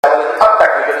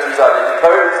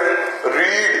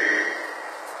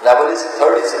Level is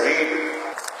third is read.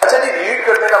 اچھا جی red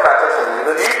کرنے کا میتھڈ سمجھیے.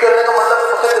 تو ریڈ کرنے کا مطلب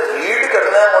فقط ریڈ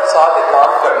کرنا ہے اور ساتھ ایک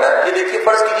کام کرنا ہے. یہ دیکھیے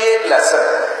فرض کیجیے ایک لیسن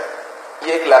ہے,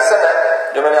 یہ ایک لیسن ہے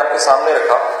جو میں نے آپ کے سامنے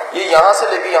رکھا, یہ یہاں سے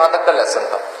لے کے یہاں تک کا لیسن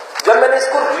تھا. جب میں نے اس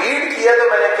کو ریڈ کیا تو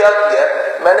میں نے کیا کیا,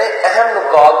 میں نے اہم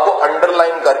نکات کو انڈر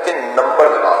لائن کر کے نمبر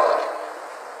لگا دیا.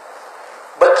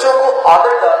 بچوں کو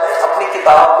عادت ڈالیں اپنی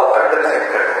کتاب کو انڈر لائن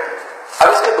کرنے. اب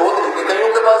اس کے دو طریقے,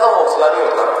 کئیوں کے پاس حوصلہ نہیں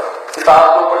ہوتا, کتاب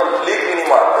کے اوپر لکھ بھی نہیں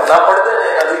مارتے, نہ پڑھتے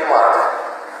نہیں نہ لکھ مارتے.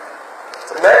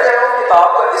 میں کہہ رہا ہوں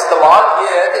کتاب کا استعمال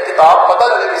یہ ہے کہ کتاب پتہ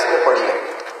لگے کسی نے پڑھی ہے,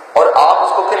 اور آپ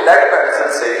اس کو کہ لیڈ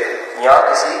پینسل سے یا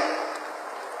کسی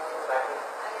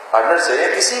پارٹنر سے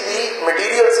کسی بھی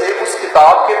مٹیریل سے اس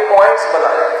کتاب کے پوائنٹس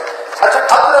بنائیں. اچھا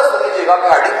اب ذرا سن لیجیے گا,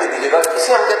 ہیڈنگ دے دیجیے گا.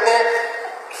 اسے ہم کہتے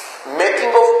ہیں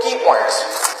making of key points.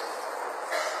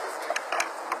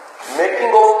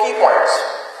 Making of key points.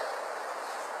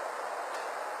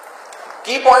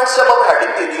 Key points جب آپ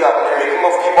ہیڈنگ دے دیا آپ نے میکنگ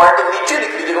آف کی پوائنٹ, نیچے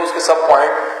لکھ لیجیے گا اس کے سب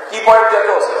پوائنٹ. کی پوائنٹ کیا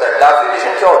کیا ہو سکتا ہے,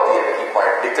 ڈیفینیشن کیا ہوتی ہے کی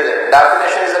پوائنٹ, لکھتے جائیں.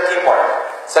 Definition is a key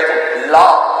point. Second, law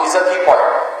is a key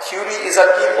point, theory is a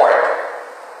key point.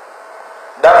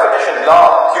 Definition,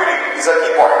 law, theory is a key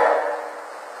point.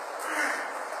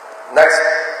 Next,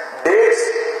 dates,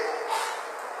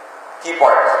 key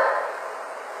point.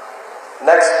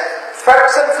 Next,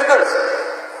 facts and figures.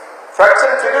 Facts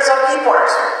and figures are key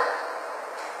points.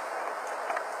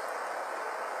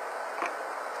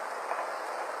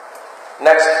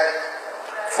 Next,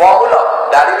 formula,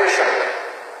 derivation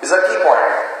is a key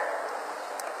point.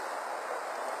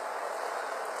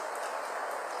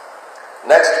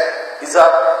 Next is a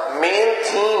main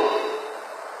theme.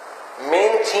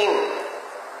 Main theme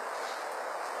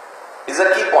is a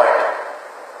key point,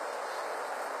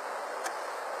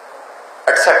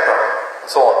 etc.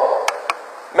 So on.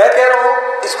 میں کہہ رہا ہوں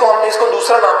اس کو ہم نے اس کو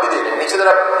دوسرا نام بھی دے دیں, نیچے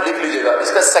ذرا لکھ لیجیے گا.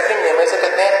 اس کا سیکنڈ نیم ہے, اسے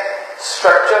کہتے ہیں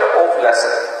اسٹرکچر آف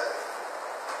لیسن.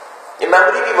 یہ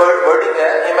میموری کی ورڈنگ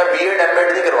ہے, یہ میں بی ایڈ ایم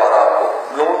ایڈ نہیں کروا رہا آپ کو,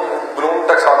 بلوم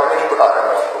ٹیکسانومی نہیں بتا رہا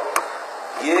میں آپ کو,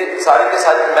 یہ ساری کے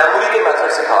ساری میموری کے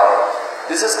میتھڈ سکھا رہا ہوں.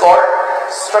 دس is called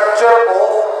structure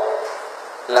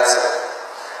of lesson.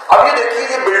 اب یہ دیکھیے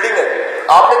یہ بلڈنگ ہے,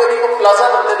 آپ نے کبھی وہ پلازا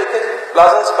بنتے دیکھے,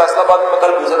 پلازا فیصل آباد میں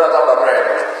کل گزر رہا تھا بن رہے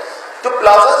ہیں. جو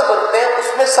پلازاز بنتے ہیں اس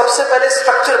میں سب سے پہلے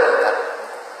اسٹرکچر بنتا ہے.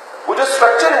 وہ جو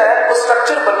اسٹرکچر ہے وہ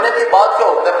اسٹرکچر بننے کے بعد کیا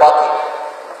ہوتا ہے, باقی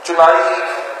چنائی,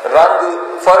 رنگ,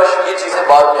 فرش, یہ چیزیں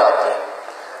بعد میں آتی ہیں.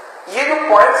 یہ جو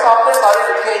پوائنٹس آپ نے سارے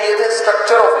لکھے ہیں یہ تھے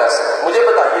اسٹرکچر آف لیسن. مجھے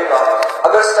بتائیے گا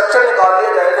اگر اسٹرکچر نکال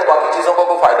لیا جائے تو باقی چیزوں کا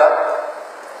کوئی فائدہ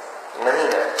نہیں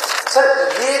ہے. سر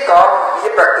یہ کام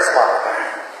یہ پریکٹس مانگتا ہے.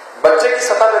 بچے کی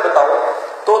سطح پہ بتاؤں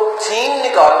تو تھیم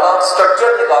نکالنا,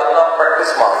 اسٹرکچر نکالنا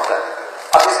پریکٹس مانگتا ہے.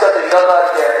 اب اس کا طریقہ کار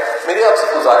کیا ہے, میری آپ سے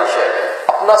گزارش ہے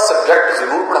اپنا سبجیکٹ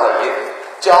ضرور پڑھائیے,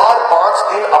 4-5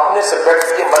 دن اپنے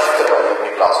سبجیکٹ کی مشق کروائیے اپنی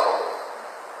کلاس کو.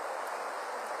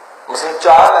 مثلا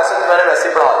 4 لیسن میں نے ویسے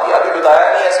پڑھا دیا, ابھی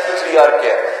بتایا نہیں SQ3R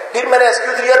کیا ہے. پھر میں نے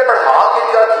SQ3R پڑھا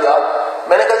کے کیا کیا,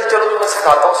 میں نے کہا جی چلو تمہیں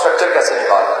سکھاتا ہوں اسٹرکچر کیسے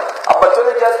نکالنا ہے. اب بچوں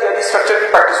نے کیا کیا جی اسٹرکچر کی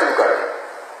پریکٹس شروع کر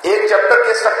دی. ایک چیپٹر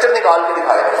کے اسٹرکچر نکال کے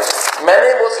دکھائے مجھے, میں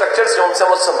نے وہ اسٹرکچر جو ان سے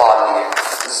وہ سنبھال لیے.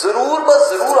 ضرور بس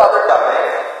ضرور عادت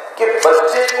ڈالیں کہ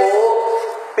بچے کو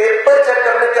پیپر چیک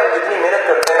کرنے کے ہم جتنی محنت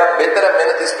کرتے ہیں نا, بہتر ہے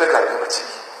محنت اس پہ کر دیں بچے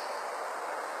کی.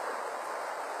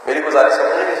 میری گزارش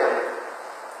سمجھے نہیں سمجھے؟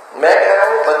 میں کہہ رہا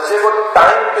ہوں بچے کو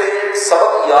ٹائم پہ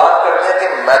سبق یاد کرنے کے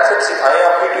میتھڈ سکھائیں,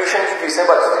 آپ کی ٹیوشن کی فیسیں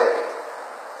بچ جائیں.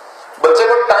 بچے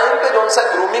کو ٹائم پہ جو سا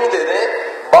گرومنگ دے دیں,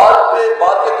 بعد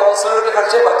کے کاؤنسلر کے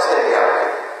خرچے بچ جائیں گے آپ کے.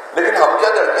 لیکن ہم کیا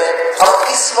کرتے ہیں, ہم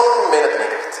اس وقت محنت نہیں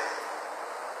کرتے.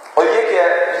 اور یہ کیا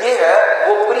ہے, یہ ہے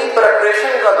وہ پری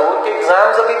پریپریشن کا دور کہ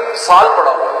ایگزامز ابھی سال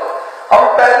پڑا ہوا ہے. ہم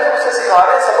پہلے اسے سکھا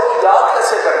رہے ہیں سبق یاد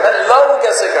کیسے کرنا ہے, لرن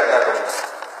کیسے کرنا ہے.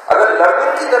 تم اگر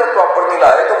لرننگ کی طرف پراپر نہیں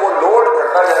لائے تو وہ لوڈ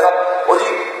بڑھتا جائے گا. وہ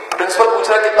جی پرنسپل پوچھ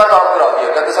رہا ہے کتنا کام کرا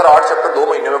دیا, کہتے سر 8 چیپٹر 2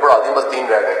 مہینے میں پڑھا دیے, بس 3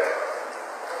 رہ گئے.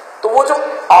 تو وہ جو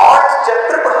 8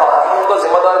 چیپٹر پڑھا دیے ان کا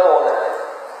ذمہ دار کون ہے؟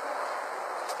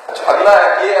 اچھا اگلا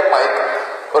ہے, یہ ہے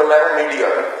مائک اور میں ہوں میڈیا.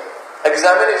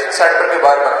 ایگزامینیشن سینٹر کے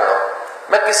باہر میں کھڑا ہوں,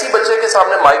 میں کسی بچے کے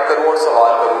سامنے مائک کروں اور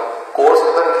سوال کروں, کورس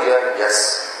ختم کیا, یس.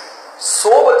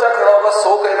 100 بچہ کھڑا ہوگا,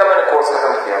 100 کہے گا میں نے کورس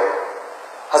ختم کیا ہوگا.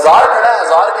 1000 کھڑا ہے,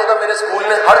 1000 کہے گا میرے اسکول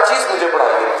نے ہر چیز مجھے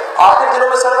پڑھائی ہے. آخر دنوں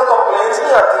میں سر وہ کمپلینس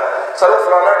نہیں آتی, سر وہ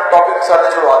فلانا ٹاپک سر نے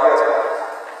چھڑوا دیا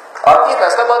تھا. آتی ہے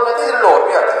فیصلہ آباد میں, آتی ہے لاہور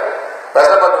میں آتی ہے,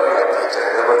 فیصلہ آباد میں بھی آتی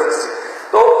ہے, زبردست.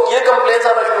 تو یہ کمپلینس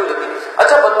آنا شروع ہو جاتی ہے.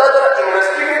 اچھا بندہ ذرا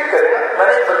انویسٹیگیٹ کرے. میں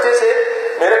نے ایک بچے سے,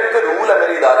 میرا کیونکہ رول ہے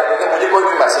میرے ادارے میں کہ مجھے کوئی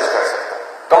بھی میسج کر سکتا ہے,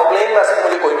 کمپلین میسج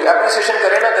مجھے کوئی بھی, اپریسیشن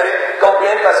کرے نہ کرے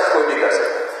کمپلین میسج کوئی بھی کر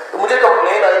سکتا ہے. تو مجھے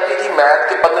کمپلین آئی کہ جی میتھ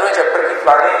کے 15ویں چیپٹر کی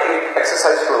فلانے ایک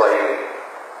ایکسرسائز چھڑوائی گئی.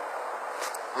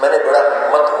 میں نے بڑا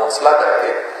ہمت حوصلہ کر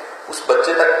کے اس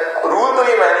بچے تک رول تو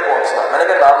یہ میں نہیں پہنچتا. میں نے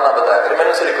کہا نام نہ بتایا کرے. میں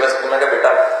نے اسے ریکویسٹ کی, میں نے کہا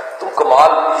بیٹا تم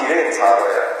کمال ہیرے انسان ہو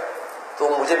یار, تو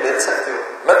مجھے مل سکتے ہو,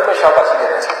 میں تمہیں شاباشی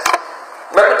دینا چاہتا ہوں,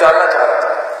 میں کچھ جاننا چاہ رہا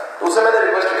تھا. تو اسے میں نے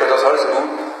ریکویسٹ کیا تھا سر ضرور.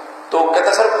 تو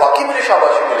کہتا سر باقی مجھے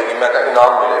شاباشی ملے گی. میں کہا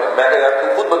انعام ملے گا. میں کہا یار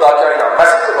تم خود بتا کیا انعام,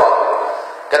 میسج سے بات کرو.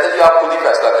 کہتا جی آپ خود ہی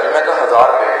فیصلہ کریں. میں کہا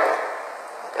 1000 روپے.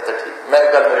 کہتا ٹھیک, میں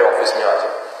کل میرے آفس میں آ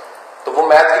جاؤں. تو وہ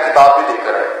میتھ کی کتاب بھی لے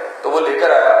کر آئے. تو وہ لے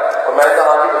کر آیا اور میں نے کہا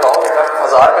ہاں جی بتاؤ بیٹا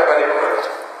 1000 روپے پہلے پکڑ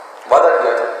وعدہ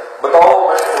کیا تھا, بتاؤ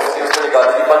مشق کون سی. اس نے نکال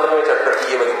دی 15ویں چیپٹر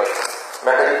کی یہ والی مشق.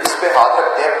 میں کہا جی اس پہ ہاتھ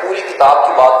رکھتے ہیں, پوری کتاب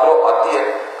کی بات کرو, آتی ہے؟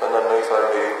 کہنا نہیں سر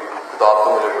میری کتاب تو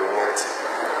مجھے کوئی نہیں آتی.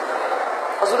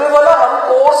 حضور والا ہم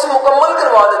کورس مکمل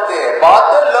کروا دیتے ہیں,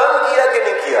 بات میں لرن کیا کہ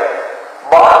نہیں کیا,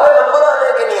 بعد میں نمبر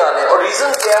آنے کہ نہیں آنے. اور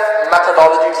ریزن کیا ہے؟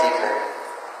 میتھڈالوجی ٹھیک نہیں.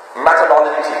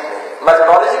 میتھڈالوجی ٹھیک نہیں ہے.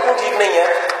 میتھڈالوجی کیوں ٹھیک نہیں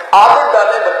ہے؟ عادت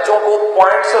ڈالیں بچوں کو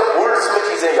پوائنٹس اور بلٹس میں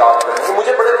چیزیں یاد کریں.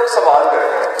 مجھے بڑے لوگ سوال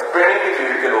کرتے ہیں ٹریننگ کی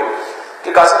فیلڈ کے لوگ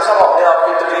کہ قاسم صاحب آپ نے آپ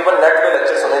کے تقریباً نیٹ میں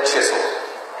لیکچر سنے 600,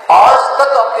 آج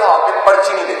تک آپ کے ہاتھ میں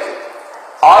پرچی نہیں دیکھی,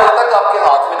 آج تک آپ کے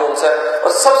ہاتھ میں جون سا ہے.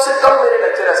 اور سب سے کم میرے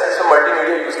لیکچر ایسے ہیں جس میں ملٹی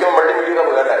میڈیا یوز کیا. ملٹی میڈیا کا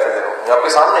بغیر لیکچر دے رہا ہوں, یہ آپ کے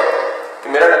سامنے ہے کہ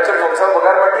میرا لیکچر جون سا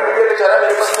بغیر ملٹی میڈیا کے چل رہا ہے.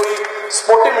 میرے پاس کوئی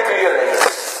سپورٹنگ مٹیریل نہیں ہے.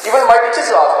 Even my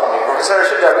teachers ask me, professor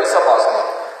Arshad Javed صاحب آسک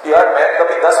می یار میں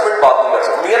کبھی 10 منٹ بات نہیں کر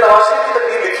سکتا. میاں نواز شریف کی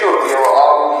تقریر لکھی ہوتی ہے, وہ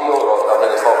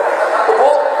تو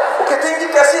وہ کہتے ہیں کہ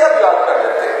کیسے آپ یاد کر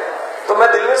لیتے ہیں. تو میں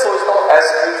دل میں سوچتا ہوں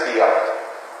ایس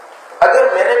اگر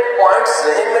میں نے پوائنٹس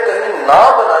ذہن میں کہیں نہ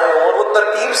بنائے ہوں, وہ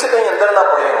ترتیب سے کہیں اندر نہ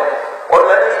پڑے ہوں, اور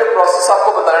میں نے یہ جو پروسیس آپ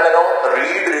کو بتانے لگا ہوں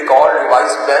ریڈ ریکارڈ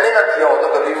ریوائز میں نے نہ کیا ہو تو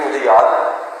کبھی بھی مجھے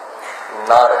یاد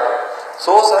نہ رہے.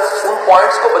 سو سر ان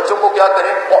پوائنٹس کو بچوں کو کیا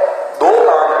کریں, 2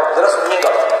 کام ہے ذرا سنیے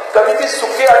گا. کبھی بھی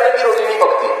سکے آٹے کی روٹی نہیں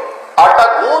پکتی. آٹا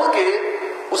گوندھ کے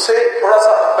اسے تھوڑا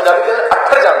سا پنجابی کہتے ہیں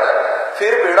اٹھر جاتا ہے,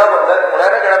 پھر بیڑا بنتا ہے. انہیں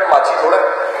نا کہنا ماچی تھوڑا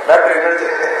میں ٹرینر تھے,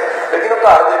 لیکن وہ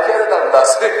گھر دیکھے تو تم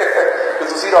دس کہ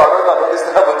تھی رہو گے تمہیں کس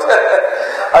طرح بچہ ہے.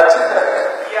 اچھا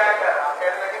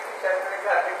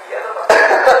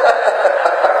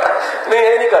نہیں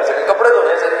یہ نہیں کر سکے, کپڑے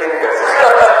دھونے سر یہ نہیں کر سکتے.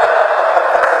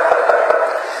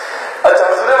 اچھا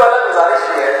حضور والا گزارش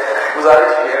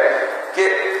یہ ہے کہ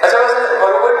اچھا ویسے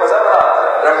کوئی مزہ بنا آتا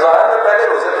ہے. رمضان میں پہلے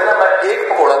روزے پہ نا میں ایک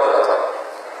پکوڑا تلا تھا.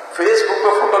 فیس بک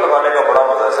پہ فوٹو لگانے کا بڑا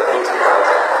مزہ ہے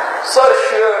سر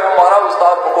شیر ہمارا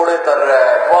استاد پکوڑے تل رہا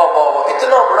ہے, واہ واہ واہ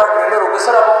اتنا بڑا ٹرینر ہو گیا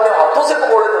سر, آپ اپنے ہاتھوں سے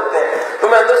پکوڑے تلتے ہیں. تو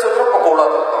میں اندر سوچ رہا ہوں پکوڑا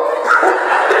تلتا ہوں.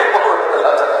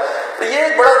 تو یہ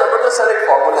ایک بڑا زبردست سر ایک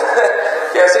فارمولا ہے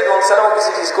کہ ایسے کون سا نا وہ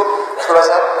کسی چیز کو تھوڑا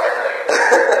سا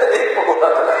ایک پکوڑا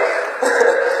تلا.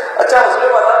 اچھا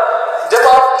حضور والا جب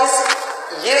آپ اس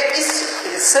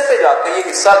حصے پہ جاتے ہیں, یہ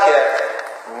حصہ کیا ہے؟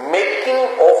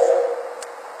 Making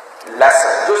of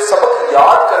lesson. جو سبق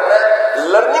یاد کرنا ہے,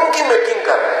 لرننگ کی میکنگ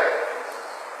کرنا ہے.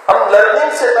 ہم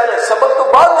لرننگ سے پہلے, سبق تو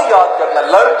بعد میں یاد کرنا ہے,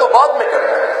 لرن تو بعد میں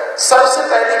کرنا ہے. سب سے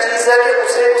پہلی چیز ہے کہ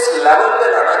اسے اس لیول پہ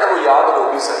لانا کہ وہ یاد ہو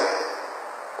بھی سکے.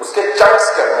 اس کے چنکس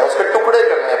کرنے ہیں, اس کے ٹکڑے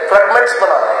کرنے ہیں, فریگمنٹس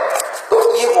بنانے ہیں. تو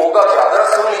یہ ہوگا کیا, ذرا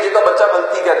سن لیجیے گا. بچہ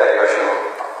غلطی کیا کرے گا شروع میں؟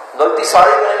 غلطی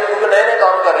ساری کریں گے کیونکہ نئے نئے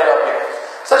کام کر رہے ہیں آپ نے.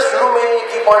 سر شروع میں یہ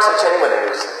کی پوائنٹس اچھے نہیں بنے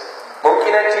گے. اس سے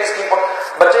ممکن ہے چیز کی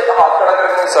بچے کا ہاتھ کھڑا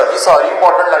کریں گے, سر جی ساری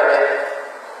امپورٹنٹ لائنیں ہیں,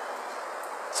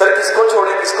 سر کس کو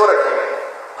چھوڑیں کس کو رکھیں گے.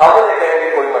 ہم انہیں کہیں گے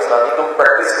کوئی مسئلہ نہیں, تم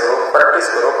پریکٹس کرو پریکٹس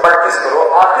کرو پریکٹس کرو,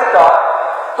 آخرکار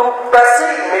تم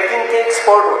پیسیو میکنگ کے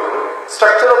ایکسپرٹ ہو جاؤ گے,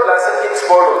 اسٹرکچر آف لیسن کے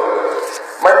ایکسپرٹ ہو جاؤ گے.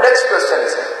 مائی نیکسٹ کوشچن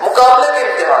ہے مقابلے کے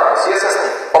امتحان میں, سی ایس ایس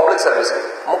نہیں پبلک سروس کے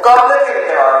مقابلے کے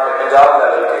امتحان میں پنجاب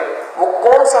لیول کے وہ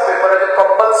کون سا پیپر ہے جو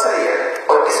کمپلسری ہے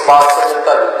اور کس بات سے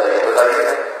ملتا جلتا ہے, یہ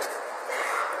بتائیے.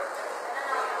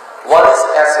 One is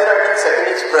essay writing, second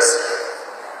express.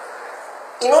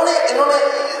 انہوں نے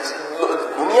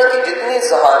دنیا کی جتنی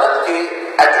ذہانت کے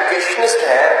ایجوکیشنسٹ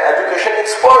ہیں, ایجوکیشن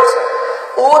ایکسپرٹس ہیں,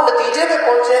 وہ نتیجے پہ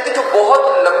پہنچے ہیں کہ جو بہت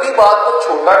لمبی بات کو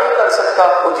چھوٹا نہیں کر سکتا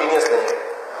وہ جینیس نہیں ہے,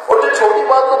 اور جو چھوٹی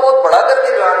بات کو بہت بڑا کر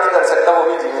کے بیان نہیں کر سکتا وہ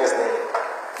بھی جینیس نہیں ہے.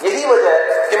 یہی وجہ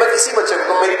ہے کہ میں کسی بچے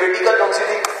کو, میری بیٹی کا کون سی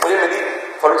تھی مجھے ملی,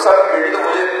 فاروق صاحب کی بیٹی, تو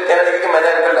مجھے کہنے لگی کہ میں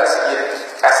نے انکل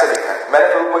ایسے لکھا ہے. میں نے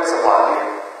فاروق کو سنبھال لیا,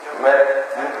 میں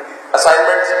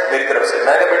اسائنمنٹ میری طرف سے,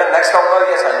 میں نے کہا بیٹا نیکسٹ آؤں گا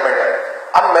یہ اسائنمنٹ ہے.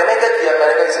 اب میں نے کیا کیا, میں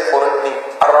نے کہا اسے فوراً نہیں,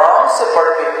 آرام سے پڑھ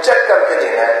کے چیک کر کے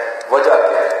دینا ہے. وجہ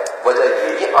کیا ہے؟ وجہ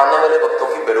یہ آنے والے وقتوں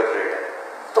کی بیوروکریٹ ہے.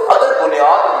 تو اگر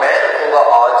بنیاد میں رکھوں گا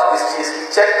آج اس چیز کی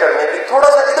چیک کرنے کی,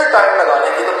 تھوڑا سا ادھر ٹائم لگانے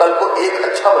کی, تو کل کو ایک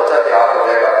اچھا بچہ تیار ہو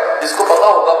جائے گا جس کو پتا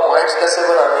ہوگا پوائنٹس کیسے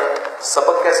بنانے,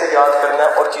 سبق کیسے یاد کرنا ہے,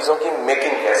 اور چیزوں کی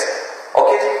میکنگ کیسے.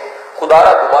 اوکے جی, خدا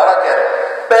را دوبارہ کہہ رہے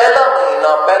ہیں, پہلا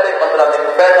مہینہ, پہلے 15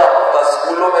 دن, پہلا ہفتہ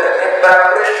اسکولوں میں رکھیں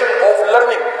پریپریشن آف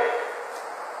لرننگ.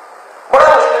 بڑا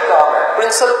مشکل کام ہے,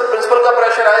 پرنسپل کا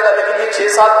پریشر آئے گا, لیکن یہ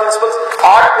 6-7 پرنسپلز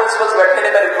 8 پرنسپلز بیٹھنے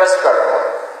میں ریکویسٹ کر رہا ہوں,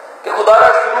 کہ خدا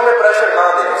را شروع میں پریشر نہ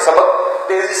دیں، سبق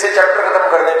تیزی سے چیپٹر ختم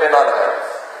کرنے پہ نہ لگائیں،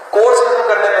 کورس ختم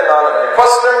کرنے پہ نہ لگائیں،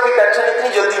 فرسٹ ٹرم کی ٹینشن اتنی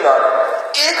جلدی نہ لیں۔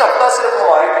 ایک ہفتہ صرف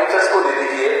ہماری ٹیچرز کو دے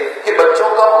دیجیے کہ بچوں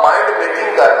کا مائنڈ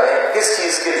میکنگ کر لیں، کس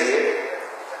چیز کے لیے؟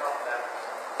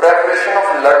 پریپریشن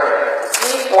آف لرننگ،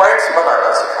 کی پوائنٹس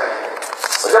بنانا سکھائیے۔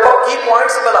 اور جب آپ کی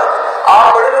پوائنٹس بناتے ہیں،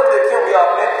 آپ بڑے لوگ دیکھے ہوں گے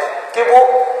آپ نے کہ وہ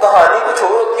کہانی کچھ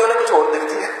اور ہوتی ہے، انہیں کچھ اور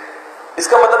دکھتی ہے، اس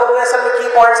کا مطلب انہیں اصل میں کی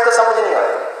پوائنٹس کا سمجھ نہیں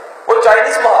آتا۔ وہ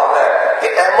چائنیز محاورہ ہے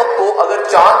کہ احمد کو اگر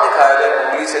چاند دکھایا جائے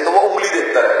انگلی سے تو وہ انگلی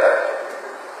دیکھتا رہتا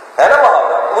ہے نا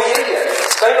محاورہ، وہ یہی ہے۔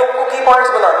 کئی لوگوں کو کی پوائنٹس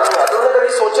بنانا نہیں آتا، انہوں نے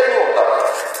کبھی سوچا ہی نہیں ہوتا۔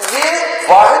 یہ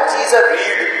واحد چیز ہے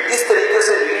ریڈ، اس طریقے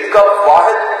سے ریڈ کا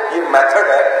واحد یہ میتھڈ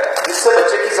ہے جس سے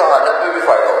بچے کی ذہانت میں بھی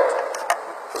فائدہ ہوتا ہے،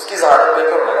 اس کی ذہانت میں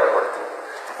بھی محنت پڑتی ہے،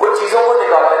 وہ چیزوں کو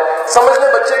نکالیں۔ سمجھ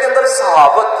لیں بچے کے اندر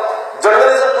صحافت،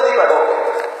 جرنلزم خود ہی پیدا ہو گئی۔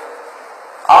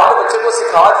 آپ نے بچے کو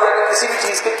سکھا دیا کہ کسی بھی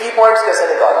چیز کے کی پوائنٹس کیسے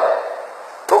نکالنا ہے،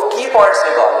 تو کی پوائنٹس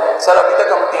نکالنا ہے۔ سر ابھی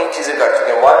تک ہم 3 چیزیں کر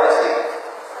چکے ہیں، 1 is the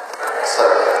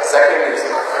sir, second is